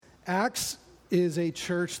Acts is a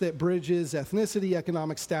church that bridges ethnicity,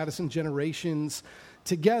 economic status, and generations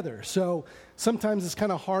together. So sometimes it's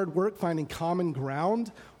kind of hard work finding common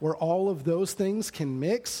ground where all of those things can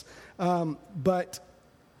mix. But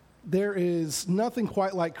there is nothing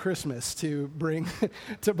quite like Christmas to bring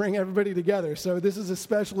everybody together. So this is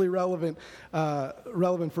especially relevant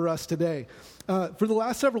for us today. For the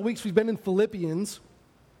last several weeks, we've been in Philippians.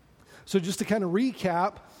 So just to kind of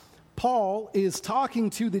recap, Paul is talking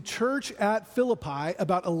to the church at Philippi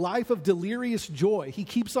about a life of delirious joy. He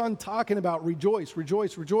keeps on talking about rejoice,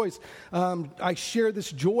 rejoice, rejoice. I share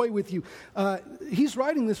this joy with you. He's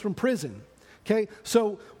writing this from prison. Okay,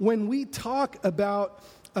 so when we talk about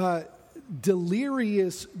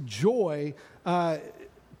delirious joy,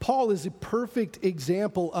 Paul is a perfect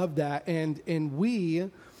example of that, and we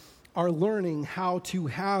are learning how to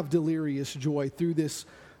have delirious joy through this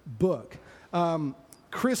book.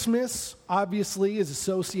 Christmas, obviously, is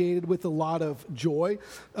associated with a lot of joy.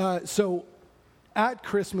 So at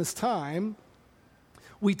Christmas time,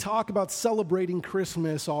 we talk about celebrating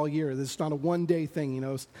Christmas all year. This is not a one-day thing, you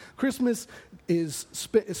know. Christmas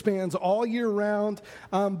spans all year round,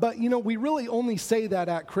 but, you know, we really only say that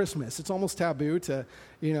at Christmas. It's almost taboo to,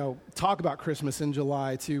 you know, talk about Christmas in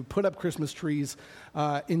July, to put up Christmas trees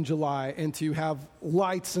in July, and to have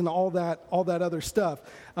lights and all that other stuff.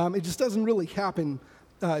 It just doesn't really happen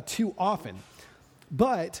too often.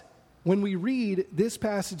 But when we read this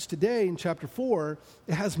passage today in chapter 4,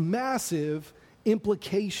 it has massive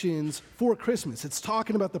implications for Christmas. It's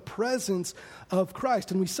talking about the presence of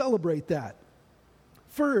Christ, and we celebrate that.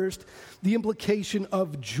 First, the implication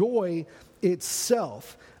of joy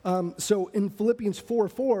itself. So in Philippians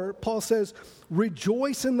 4:4, Paul says,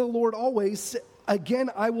 "Rejoice in the Lord always.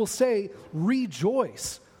 Again, I will say,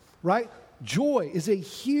 rejoice." Right? Joy is a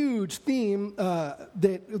huge theme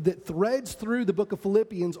that threads through the book of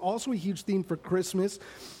Philippians, also a huge theme for Christmas.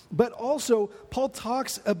 But also, Paul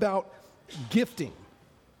talks about gifts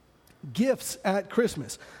at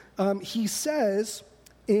Christmas. He says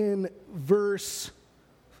in verse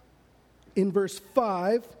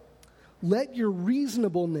 5, "Let your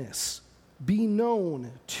reasonableness be known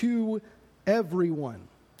to everyone."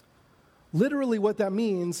 Literally what that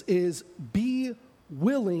means is be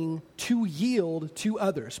willing to yield to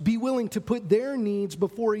others. Be willing to put their needs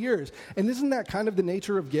before yours. And isn't that kind of the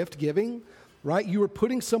nature of gift giving? Right? You are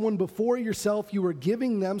putting someone before yourself. You are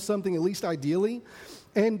giving them something, at least ideally.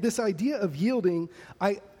 And this idea of yielding,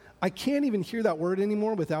 I can't even hear that word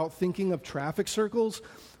anymore without thinking of traffic circles,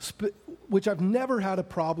 which I've never had a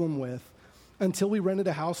problem with until we rented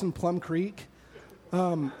a house in Plum Creek.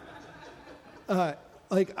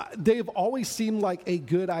 They've always seemed like a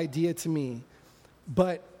good idea to me.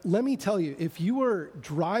 But let me tell you, if you are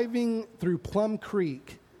driving through Plum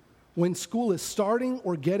Creek when school is starting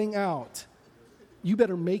or getting out, you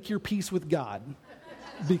better make your peace with God,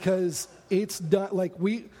 because it's done. Like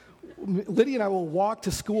Lydia and I will walk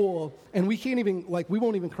to school, and we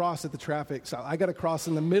won't even cross at the traffic. So I got to cross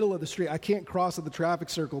in the middle of the street. I can't cross at the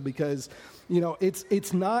traffic circle because, you know,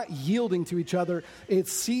 it's not yielding to each other.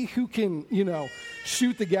 It's see who can, you know,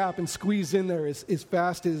 shoot the gap and squeeze in there as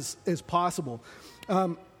fast as possible.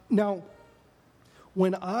 Now,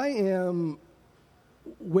 when I am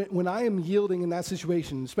yielding in that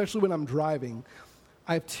situation, especially when I'm driving,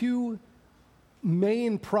 I have two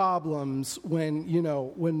main problems when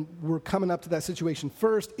we're coming up to that situation.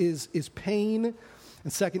 First is pain,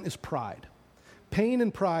 and second is pride. Pain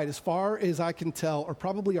and pride, as far as I can tell, are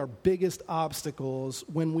probably our biggest obstacles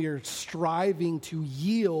when we are striving to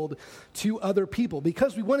yield to other people,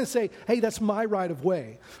 because we want to say, hey, that's my right of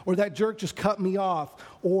way, or that jerk just cut me off,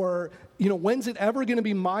 or, you know, when's it ever going to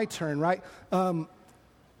be my turn, right?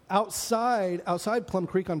 Outside Plum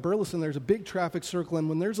Creek on Burleson, there's a big traffic circle, and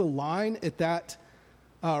when there's a line at that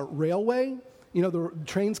railway, you know, the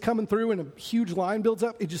train's coming through and a huge line builds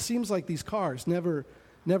up, it just seems like these cars never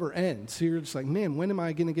end. So you're just like, man, when am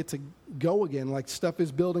I going to get to go again? Like, stuff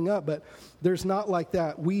is building up, but there's not like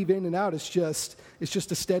that weave in and out. It's just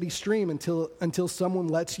a steady stream until someone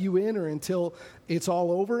lets you in, or until it's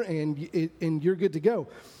all over and you're good to go.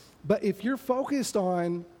 But if you're focused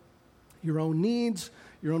on your own needs,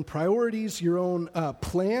 your own priorities, your own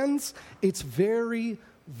plans, it's very,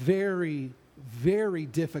 very, very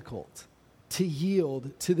difficult to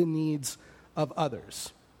yield to the needs of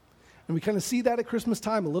others. And we kind of see that at Christmas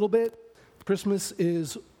time a little bit. Christmas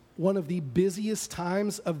is one of the busiest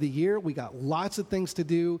times of the year. We got lots of things to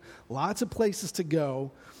do, lots of places to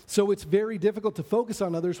go. So it's very difficult to focus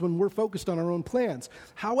on others when we're focused on our own plans.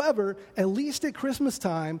 However, at least at Christmas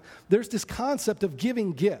time, there's this concept of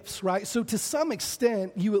giving gifts, right? So to some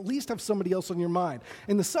extent, you at least have somebody else on your mind.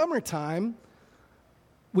 In the summertime,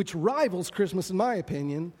 which rivals Christmas in my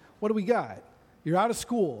opinion, what do we got? You're out of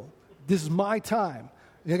school. This is my time.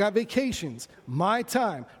 I got vacations, my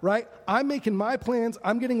time, right? I'm making my plans.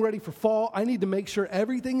 I'm getting ready for fall. I need to make sure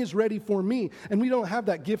everything is ready for me. And we don't have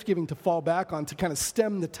that gift giving to fall back on to kind of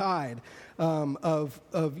stem the tide of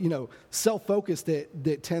self-focus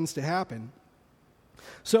that tends to happen.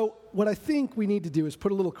 So what I think we need to do is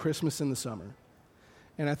put a little Christmas in the summer.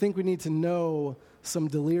 And I think we need to know some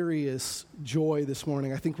delirious joy this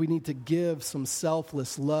morning. I think we need to give some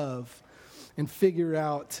selfless love and figure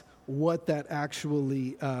out what that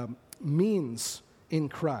actually means in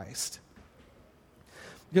Christ.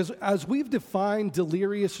 Because as we've defined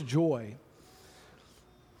delirious joy,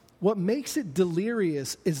 what makes it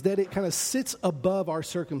delirious is that it kind of sits above our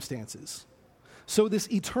circumstances. So this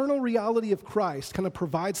eternal reality of Christ kind of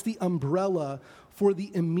provides the umbrella for the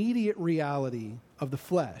immediate reality of the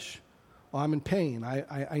flesh. Well, I'm in pain.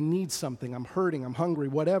 I need something. I'm hurting. I'm hungry,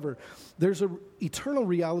 whatever. There's an eternal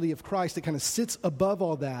reality of Christ that kind of sits above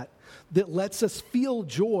all that lets us feel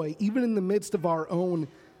joy even in the midst of our own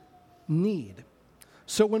need.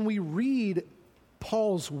 So when we read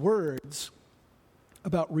Paul's words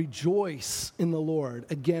about rejoice in the Lord,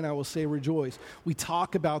 again, I will say rejoice. We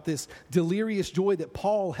talk about this delirious joy that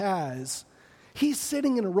Paul has. He's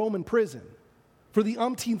sitting in a Roman prison for the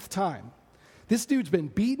umpteenth time. This dude's been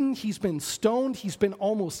beaten, he's been stoned, he's been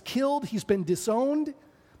almost killed, he's been disowned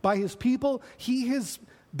by his people. He has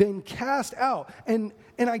been cast out. And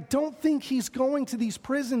I don't think he's going to these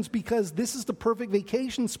prisons because this is the perfect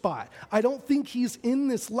vacation spot. I don't think he's in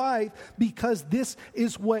this life because this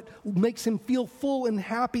is what makes him feel full and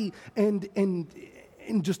happy and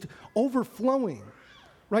just overflowing.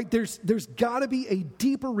 Right? There's got to be a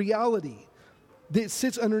deeper reality that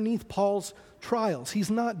sits underneath Paul's trials.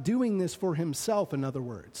 He's not doing this for himself, in other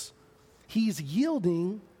words. He's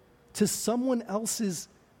yielding to someone else's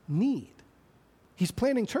need. He's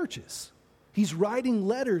planting churches. He's writing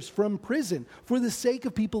letters from prison for the sake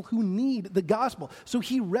of people who need the gospel. So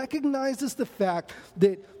he recognizes the fact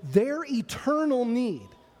that their eternal need,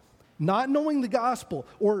 not knowing the gospel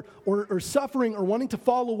or suffering or wanting to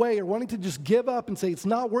fall away or wanting to just give up and say it's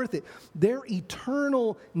not worth it, their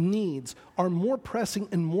eternal needs are more pressing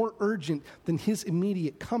and more urgent than his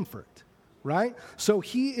immediate comfort. Right? So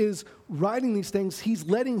he is writing these things. He's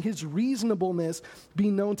letting his reasonableness be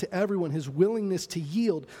known to everyone, his willingness to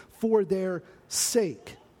yield for their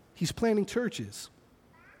sake. He's planting churches.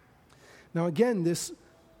 Now again, this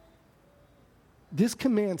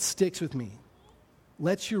command sticks with me.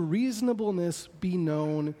 Let your reasonableness be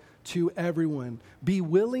known to everyone. Be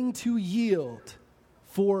willing to yield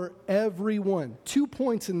for everyone. 2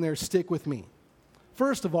 points in there stick with me.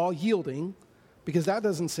 First of all, yielding. Because that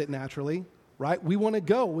doesn't sit naturally, right? We want to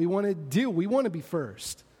go. We want to do. We want to be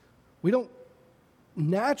first. We don't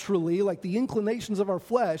naturally, like the inclinations of our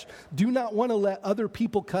flesh, do not want to let other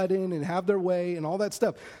people cut in and have their way and all that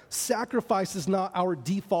stuff. Sacrifice is not our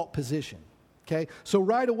default position, okay? So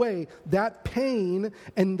right away, that pain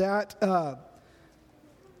and that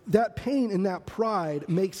pride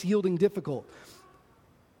makes yielding difficult.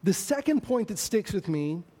 The second point that sticks with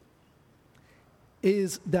me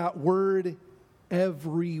is that word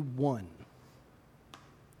everyone.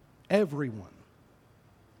 Everyone.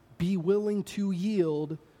 Be willing to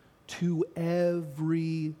yield to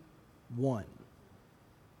everyone. Well,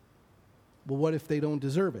 what if they don't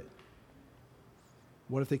deserve it?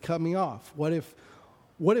 What if they cut me off? What if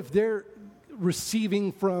they're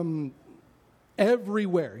receiving from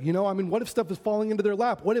everywhere? You know, I mean, what if stuff is falling into their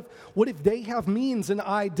lap? What if they have means and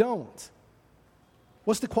I don't?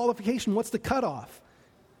 What's the qualification? What's the cutoff?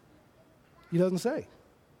 He doesn't say.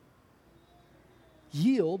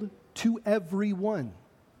 Yield to everyone.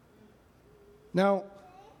 Now,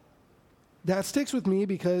 that sticks with me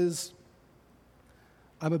because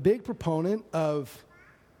I'm a big proponent of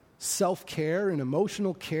self-care and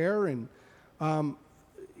emotional care and,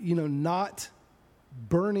 not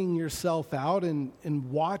burning yourself out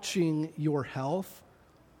and watching your health.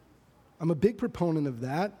 I'm a big proponent of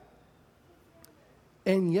that.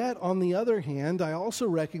 And yet, on the other hand, I also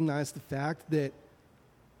recognize the fact that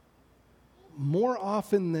more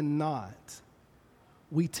often than not,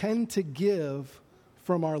 we tend to give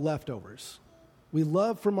from our leftovers. We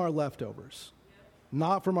love from our leftovers,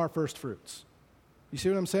 not from our first fruits. You see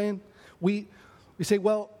what I'm saying? We say,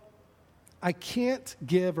 well, I can't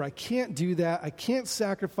give, or I can't do that. I can't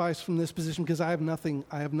sacrifice from this position because I have nothing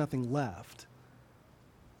left.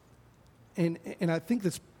 And I think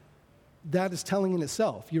that is telling in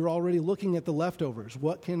itself. You're already looking at the leftovers.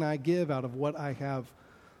 What can I give out of what I have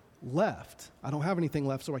left? I don't have anything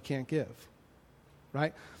left, so I can't give,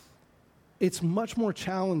 right? It's much more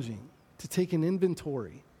challenging to take an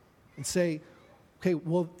inventory and say, okay,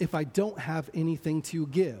 well, if I don't have anything to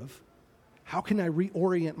give, how can I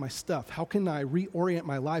reorient my stuff? How can I reorient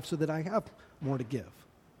my life so that I have more to give,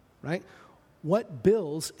 right? What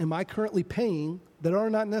bills am I currently paying that are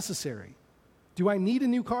not necessary? Do I need a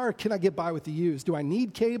new car, or can I get by with the used? Do I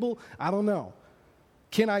need cable? I don't know.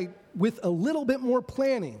 Can I, with a little bit more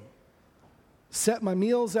planning, set my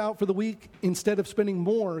meals out for the week instead of spending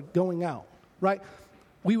more going out, right?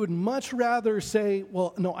 We would much rather say,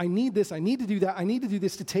 well, no, I need this, I need to do that, I need to do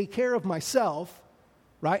this to take care of myself,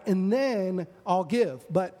 right? And then I'll give.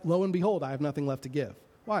 But lo and behold, I have nothing left to give.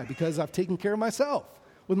 Why? Because I've taken care of myself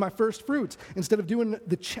with my first fruits instead of doing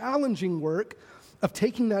the challenging work of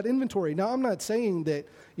taking that inventory. Now, I'm not saying that,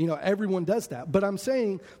 everyone does that, but I'm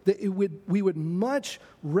saying that we would much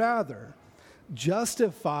rather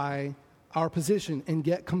justify our position and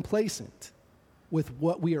get complacent with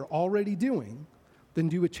what we are already doing than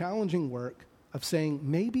do a challenging work of saying,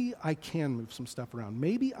 maybe I can move some stuff around.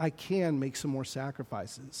 Maybe I can make some more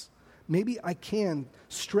sacrifices. Maybe I can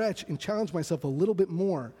stretch and challenge myself a little bit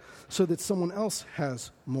more so that someone else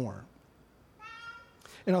has more.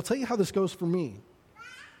 And I'll tell you how this goes for me.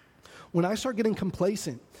 When I start getting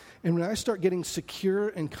complacent and when I start getting secure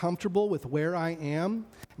and comfortable with where I am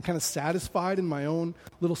and kind of satisfied in my own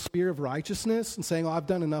little sphere of righteousness and saying, I've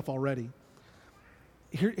done enough already.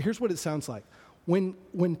 Here's what it sounds like.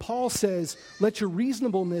 When Paul says, let your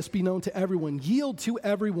reasonableness be known to everyone, yield to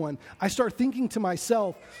everyone, I start thinking to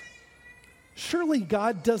myself, surely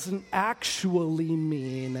God doesn't actually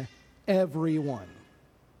mean everyone.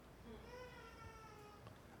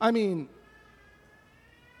 I mean,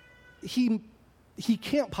 he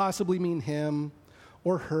can't possibly mean him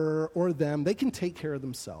or her or them. They can take care of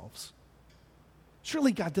themselves.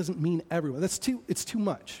 Surely God doesn't mean everyone. It's too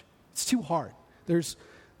much. It's too hard. There's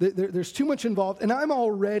too much involved, and I'm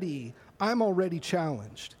already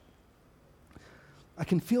challenged. I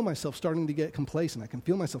can feel myself starting to get complacent. I can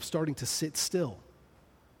feel myself starting to sit still.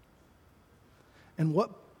 And what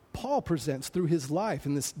Paul presents through his life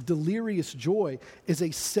in this delirious joy is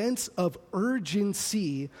a sense of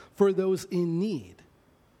urgency for those in need.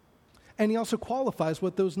 And he also qualifies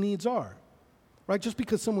what those needs are. Right? Just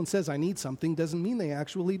because someone says, I need something, doesn't mean they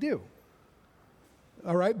actually do.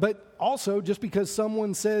 All right, but also just because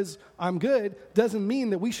someone says, I'm good, doesn't mean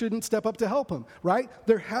that we shouldn't step up to help them, right?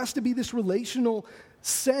 There has to be this relational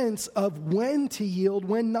sense of when to yield,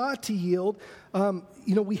 when not to yield.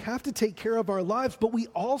 We have to take care of our lives, but we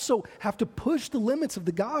also have to push the limits of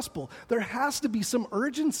the gospel. There has to be some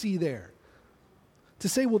urgency there. To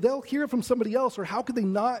say, well, they'll hear it from somebody else, or how could they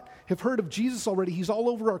not have heard of Jesus already? He's all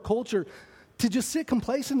over our culture. To just sit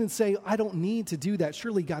complacent and say, I don't need to do that.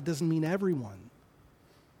 Surely God doesn't mean everyone.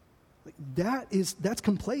 That's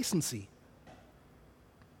complacency.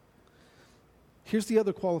 Here's the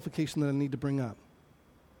other qualification that I need to bring up.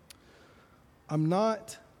 I'm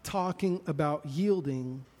not talking about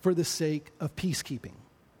yielding for the sake of peacekeeping.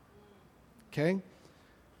 Okay?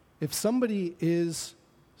 If somebody is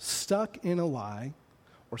stuck in a lie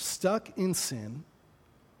or stuck in sin,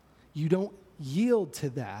 you don't yield to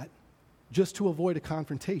that just to avoid a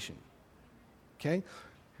confrontation. Okay?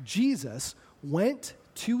 Jesus went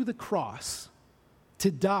to the cross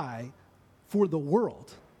to die for the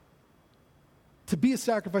world, to be a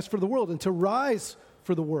sacrifice for the world, and to rise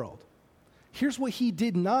for the world. Here's what he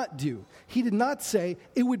did not do. He did not say,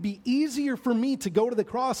 it would be easier for me to go to the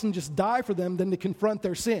cross and just die for them than to confront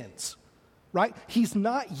their sins, right? He's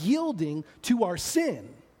not yielding to our sin.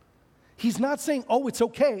 He's not saying, oh, it's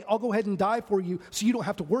okay, I'll go ahead and die for you so you don't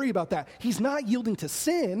have to worry about that. He's not yielding to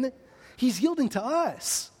sin. He's yielding to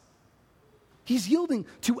us. He's yielding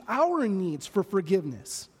to our needs for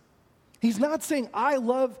forgiveness. He's not saying, I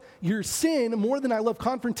love your sin more than I love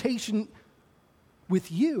confrontation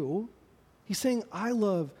with you. He's saying, I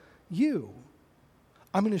love you.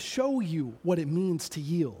 I'm going to show you what it means to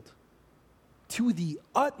yield to the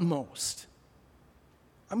utmost.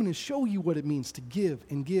 I'm going to show you what it means to give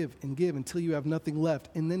and give and give until you have nothing left,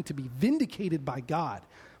 and then to be vindicated by God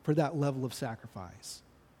for that level of sacrifice.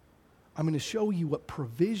 I'm going to show you what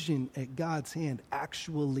provision at God's hand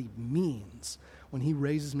actually means when he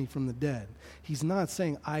raises me from the dead. He's not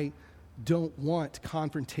saying, I don't want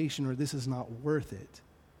confrontation or this is not worth it.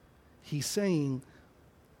 He's saying,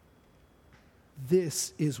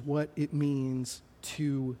 this is what it means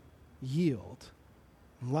to yield.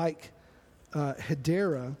 Like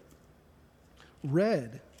Hedera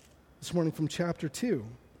read this morning from chapter 2.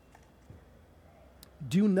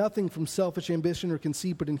 Do nothing from selfish ambition or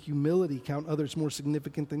conceit, but in humility count others more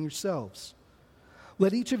significant than yourselves.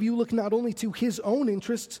 Let each of you look not only to his own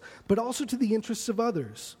interests, but also to the interests of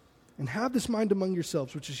others. And have this mind among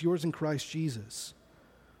yourselves, which is yours in Christ Jesus,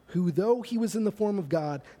 who, though he was in the form of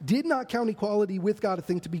God, did not count equality with God a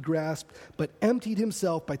thing to be grasped, but emptied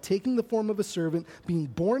himself by taking the form of a servant, being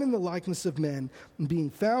born in the likeness of men, and being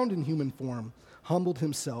found in human form, humbled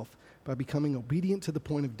himself by becoming obedient to the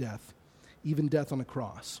point of death, even death on a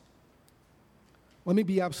cross. Let me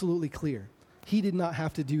be absolutely clear. He did not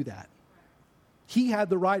have to do that. He had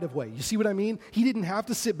the right of way. You see what I mean? He didn't have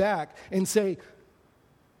to sit back and say,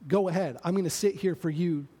 go ahead, I'm going to sit here for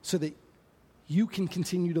you so that you can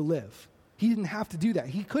continue to live. He didn't have to do that.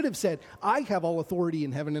 He could have said, I have all authority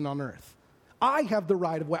in heaven and on earth. I have the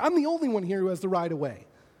right of way. I'm the only one here who has the right of way.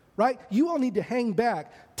 Right? You all need to hang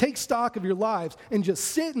back, take stock of your lives, and just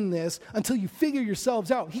sit in this until you figure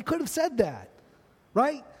yourselves out. He could have said that.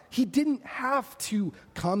 Right? He didn't have to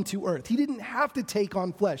come to earth. He didn't have to take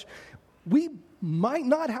on flesh. We might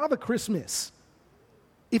not have a Christmas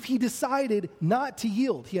if he decided not to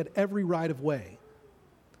yield. He had every right of way.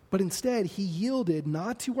 But instead, he yielded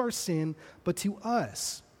not to our sin, but to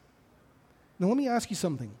us. Now, let me ask you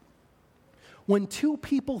something. When two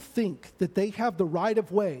people think that they have the right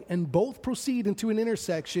of way and both proceed into an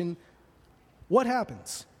intersection, what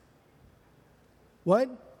happens? What?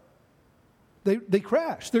 They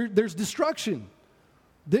crash. There's destruction.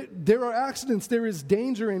 There are accidents. There is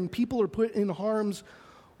danger, and people are put in harm's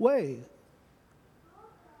way.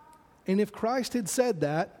 And if Christ had said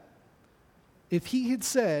that, if he had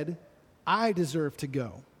said, I deserve to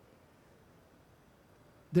go,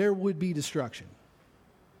 there would be destruction.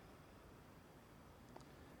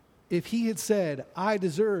 If he had said, I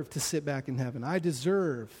deserve to sit back in heaven, I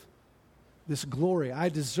deserve this glory, I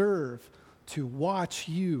deserve to watch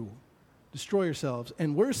you destroy yourselves,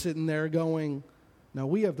 and we're sitting there going, no,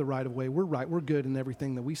 we have the right of way, we're right, we're good in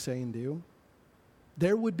everything that we say and do,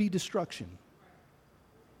 there would be destruction.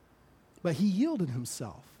 But he yielded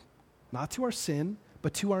himself, not to our sin,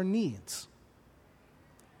 but to our needs.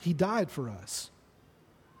 He died for us.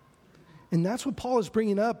 And that's what Paul is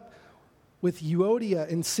bringing up with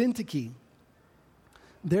Euodia and Syntyche.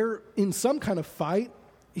 They're in some kind of fight.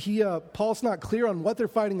 Paul's not clear on what they're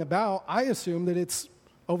fighting about. I assume that it's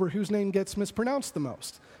over whose name gets mispronounced the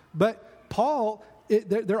most. But Paul,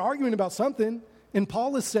 they're arguing about something, and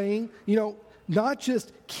Paul is saying, not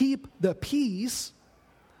just keep the peace.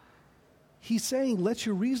 He's saying, let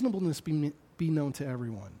your reasonableness be known to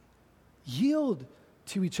everyone. Yield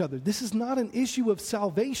to each other. This is not an issue of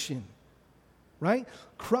salvation, right?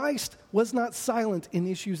 Christ was not silent in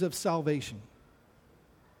issues of salvation,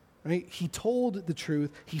 right? He told the truth.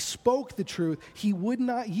 He spoke the truth. He would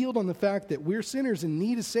not yield on the fact that we're sinners and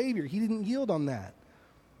need a Savior. He didn't yield on that.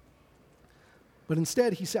 But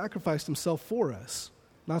instead, he sacrificed himself for us.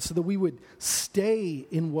 Not so that we would stay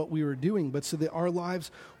in what we were doing, but so that our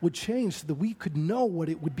lives would change, so that we could know what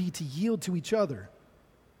it would be to yield to each other.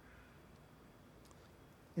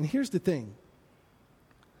 And here's the thing.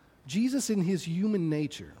 Jesus, in his human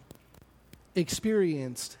nature,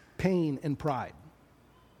 experienced pain and pride.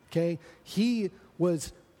 Okay? He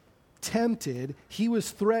was tempted. He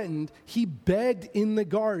was threatened. He begged in the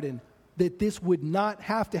garden that this would not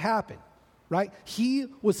have to happen. Right? He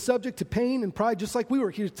was subject to pain and pride just like we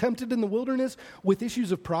were. He was tempted in the wilderness with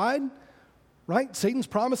issues of pride, right? Satan's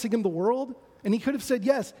promising him the world, and he could have said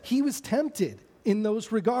yes. He was tempted in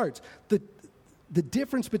those regards. The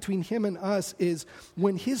difference between him and us is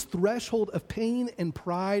when his threshold of pain and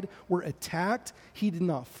pride were attacked, he did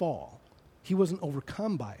not fall. He wasn't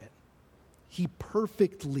overcome by it. He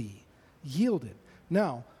perfectly yielded.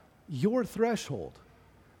 Now, your threshold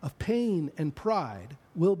of pain and pride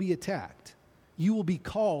will be attacked. You will be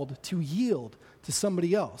called to yield to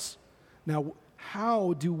somebody else. Now,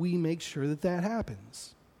 how do we make sure that that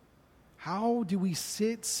happens? How do we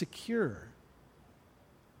sit secure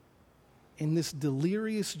in this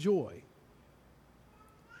delirious joy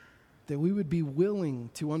that we would be willing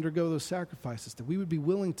to undergo those sacrifices, that we would be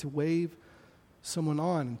willing to wave someone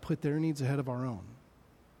on and put their needs ahead of our own?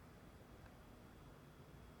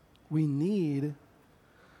 We need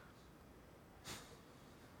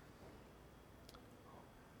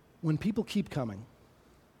when people keep coming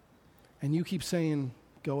and you keep saying,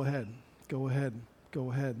 go ahead, go ahead,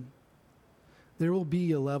 go ahead, there will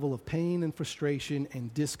be a level of pain and frustration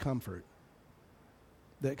and discomfort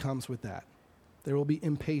that comes with that. There will be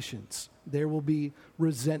impatience. There will be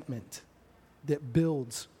resentment that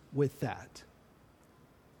builds with that.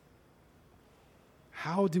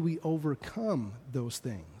 How do we overcome those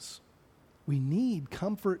things? We need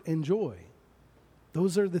comfort and joy.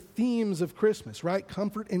 Those are the themes of Christmas, right?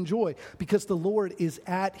 Comfort and joy, because the Lord is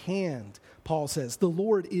at hand, Paul says. The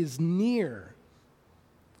Lord is near.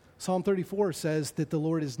 Psalm 34 says that the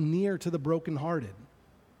Lord is near to the brokenhearted.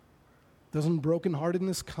 Doesn't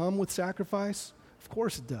brokenheartedness come with sacrifice? Of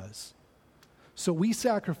course it does. So we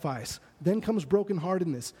sacrifice, then comes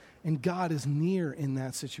brokenheartedness, and God is near in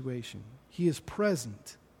that situation. He is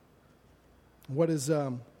present. What does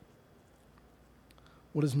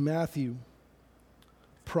Matthew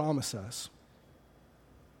promise us?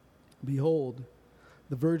 Behold,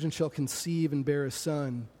 the virgin shall conceive and bear a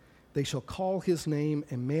son. They shall call his name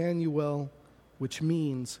Emmanuel, which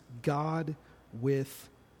means God with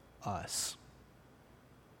us.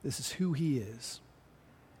 This is who he is.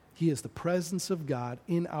 He is the presence of God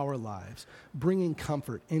in our lives, bringing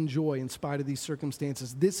comfort and joy in spite of these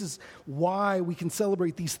circumstances. This is why we can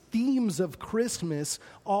celebrate these themes of Christmas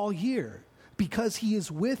all year, because he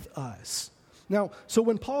is with us. Now, so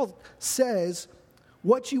when Paul says,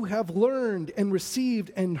 what you have learned and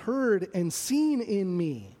received and heard and seen in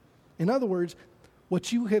me, in other words,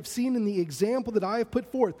 what you have seen in the example that I have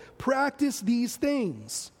put forth, practice these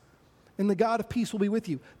things, and the God of peace will be with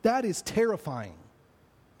you. That is terrifying.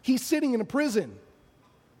 He's sitting in a prison.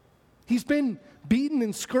 He's been beaten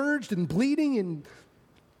and scourged and bleeding and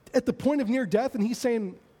at the point of near death, and he's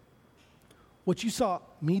saying, what you saw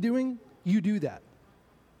me doing, you do that.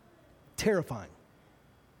 Terrifying.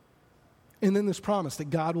 And then this promise that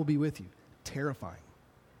God will be with you. Terrifying.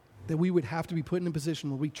 That we would have to be put in a position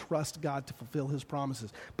where we trust God to fulfill his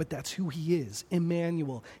promises. But that's who he is.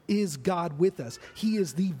 Emmanuel is God with us. He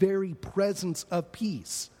is the very presence of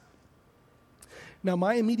peace. Now,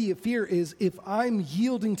 my immediate fear is if I'm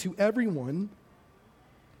yielding to everyone,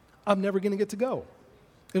 I'm never going to get to go.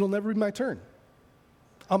 It'll never be my turn.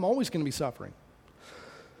 I'm always going to be suffering.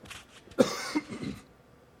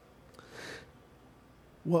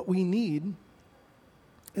 What we need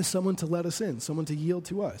is someone to let us in, someone to yield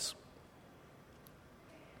to us.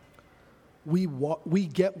 We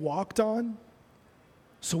get walked on,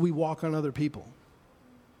 so we walk on other people.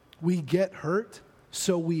 We get hurt,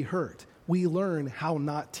 so we hurt. We learn how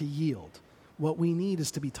not to yield. What we need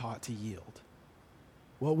is to be taught to yield.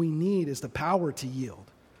 What we need is the power to yield.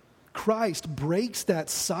 Christ breaks that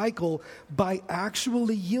cycle by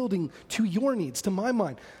actually yielding to your needs, to my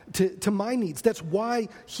mind, to my needs. That's why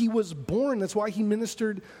he was born. That's why he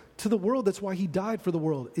ministered to the world. That's why he died for the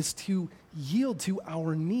world, is to yield to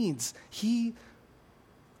our needs. He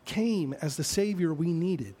came as the Savior we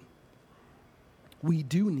needed. We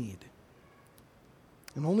do need.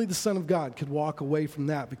 And only the Son of God could walk away from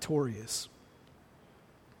that victorious.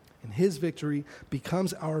 And his victory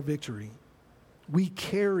becomes our victory. We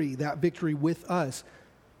carry that victory with us.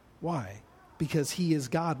 Why? Because he is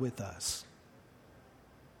God with us.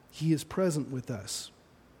 He is present with us.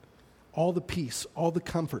 All the peace, all the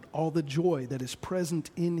comfort, all the joy that is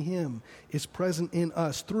present in him is present in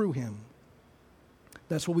us through him.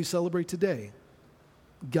 That's what we celebrate today.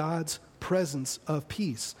 God's presence of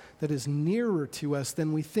peace that is nearer to us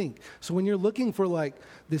than we think. So when you're looking for like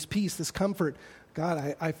this peace, this comfort,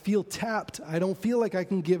 God, I feel tapped. I don't feel like I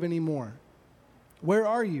can give anymore. Where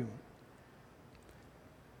are you?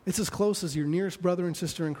 It's as close as your nearest brother and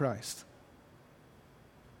sister in Christ.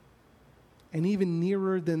 And even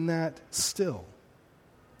nearer than that still.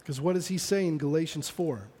 Because what does he say in Galatians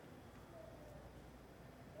 4?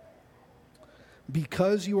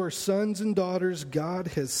 Because you are sons and daughters, God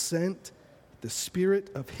has sent the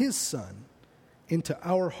Spirit of his Son into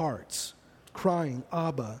our hearts, crying,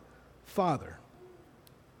 Abba, Father.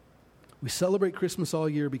 We celebrate Christmas all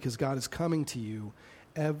year because God is coming to you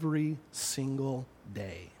every single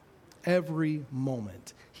day, every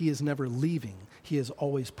moment. He is never leaving. He is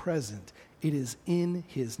always present. It is in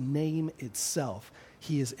his name itself.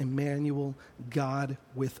 He is Emmanuel, God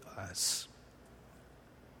with us.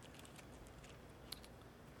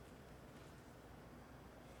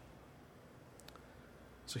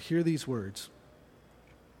 So hear these words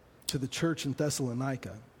to the church in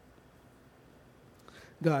Thessalonica.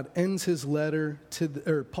 Paul ends his letter to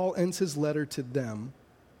them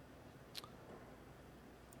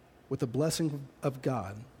with a blessing of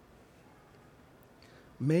God.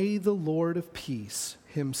 May the Lord of peace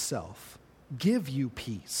himself give you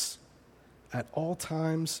peace at all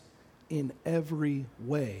times in every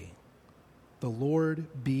way. The Lord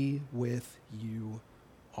be with you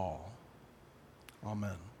all.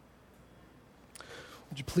 Amen.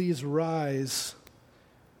 Would you please rise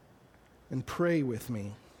and pray with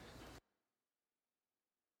me?